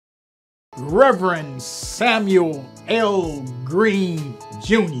Reverend Samuel L. Green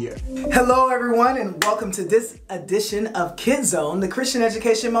Jr. Hello everyone and welcome to this edition of Kid Zone, the Christian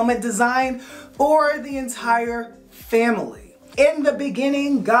education moment designed for the entire family. In the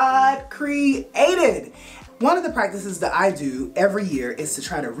beginning, God created. One of the practices that I do every year is to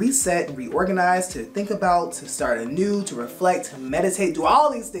try to reset, reorganize, to think about, to start anew, to reflect, to meditate, do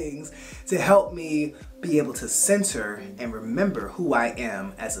all these things to help me be able to center and remember who I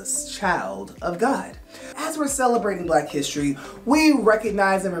am as a child of God. As we're celebrating Black History, we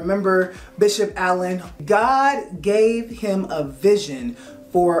recognize and remember Bishop Allen. God gave him a vision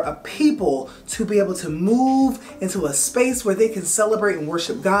for a people to be able to move into a space where they can celebrate and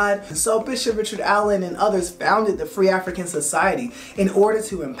worship God. And so Bishop Richard Allen and others founded the Free African Society in order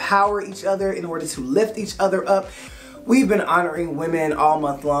to empower each other, in order to lift each other up. We've been honoring women all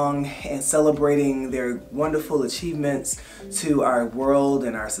month long and celebrating their wonderful achievements to our world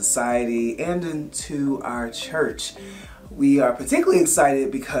and our society and to our church. We are particularly excited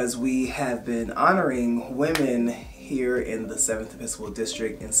because we have been honoring women here in the 7th Episcopal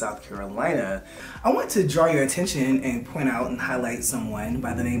District in South Carolina. I want to draw your attention and point out and highlight someone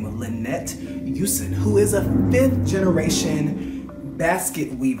by the name of Lynette Houston, who is a 5th generation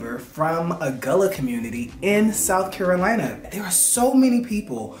basket weaver from a Gullah community in South Carolina. There are so many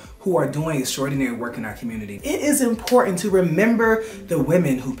people who are doing extraordinary work in our community. It is important to remember the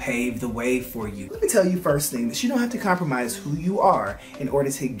women who paved the way for you. Let me tell you first thing, that you don't have to compromise who you are in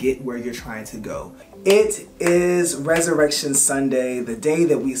order to get where you're trying to go. It is Resurrection Sunday, the day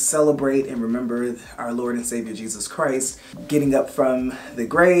that we celebrate and remember our Lord and Savior Jesus Christ getting up from the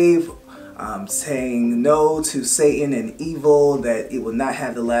grave, saying no to Satan and evil, that it will not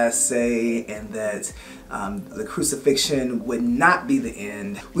have the last say, and that the crucifixion would not be the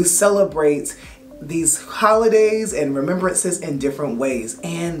end. We celebrate these holidays and remembrances in different ways,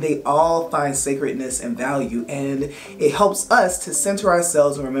 and they all find sacredness and value, and it helps us to center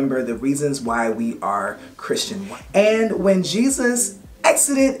ourselves and remember the reasons why we are Christian. And when Jesus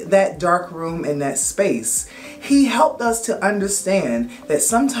exited that dark room and that space, he helped us to understand that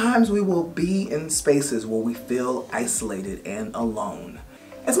sometimes we will be in spaces where we feel isolated and alone.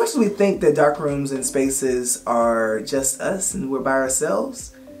 As much as we think that dark rooms and spaces are just us and we're by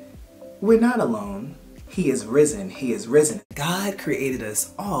ourselves, we're not alone. He is risen. He is risen. God created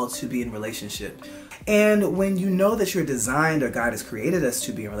us all to be in relationship. And when you know that you're designed, or God has created us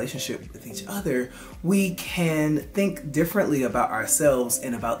to be in relationship with each other, we can think differently about ourselves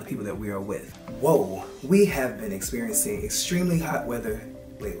and about the people that we are with. Whoa, we have been experiencing extremely hot weather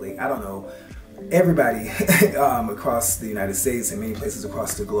lately. I don't know. Everybody across the United States and many places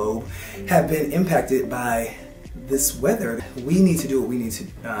across the globe have been impacted by this weather. We need to do what we need to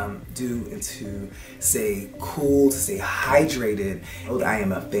do and to stay cool, to stay hydrated. I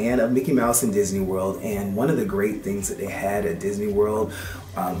am a fan of Mickey Mouse and Disney World, and one of the great things that they had at Disney World,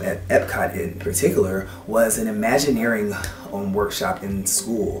 at Epcot in particular, was an Imagineering workshop in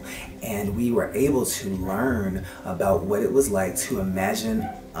school. And we were able to learn about what it was like to imagine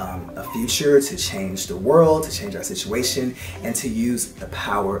a future, to change the world, to change our situation, and to use the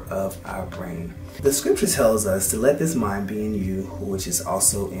power of our brain. The scripture tells us to let this mind be in you, which is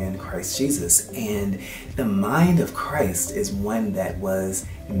also in Christ Jesus. And the mind of Christ is one that was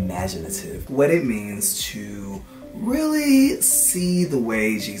imaginative. What it means to really see the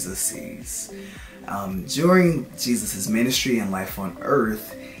way Jesus sees. During Jesus' ministry and life on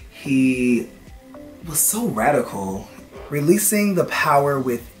earth, he was so radical, releasing the power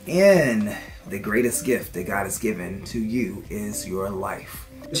within. The greatest gift that God has given to you is your life.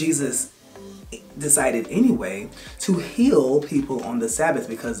 Jesus decided anyway to heal people on the Sabbath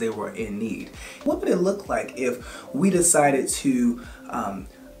because they were in need. What would it look like if we decided to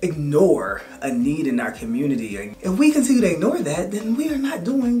ignore a need in our community? If we continue to ignore that, then we are not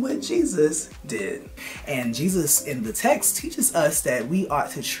doing what Jesus did. And Jesus in the text teaches us that we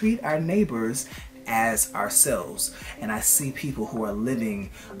ought to treat our neighbors as ourselves. And I see people who are living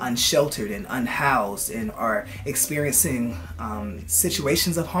unsheltered and unhoused and are experiencing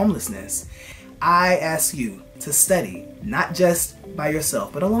situations of homelessness. I ask you to study, not just by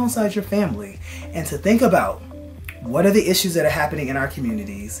yourself, but alongside your family, and to think about what are the issues that are happening in our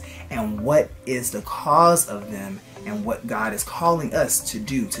communities and what is the cause of them and what God is calling us to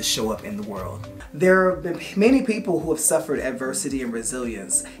do to show up in the world. There have been many people who have suffered adversity and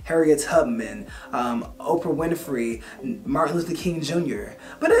resilience. Harriet Tubman, Oprah Winfrey, Martin Luther King Jr.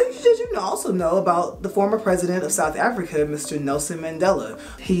 But did you also know about the former president of South Africa, Mr. Nelson Mandela?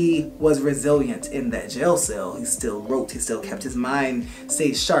 He was resilient in that jail cell. He still wrote, he still kept his mind,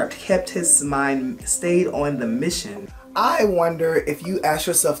 stayed sharp, kept his mind, stayed on the mission. I wonder if you ask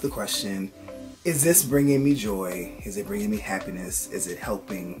yourself the question, is this bringing me joy? Is it bringing me happiness? Is it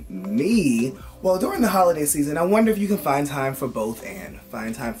helping me? Well, during the holiday season, I wonder if you can find time for both and.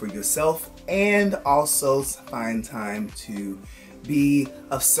 Find time for yourself and also find time to be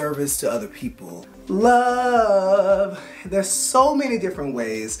of service to other people. Love. There's so many different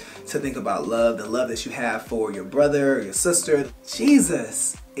ways to think about love. The love that you have for your brother or your sister.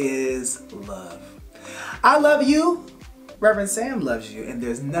 Jesus is love. I love you. Reverend Sam loves you, and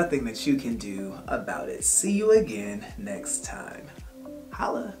there's nothing that you can do about it. See you again next time.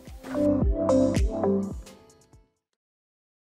 Holla.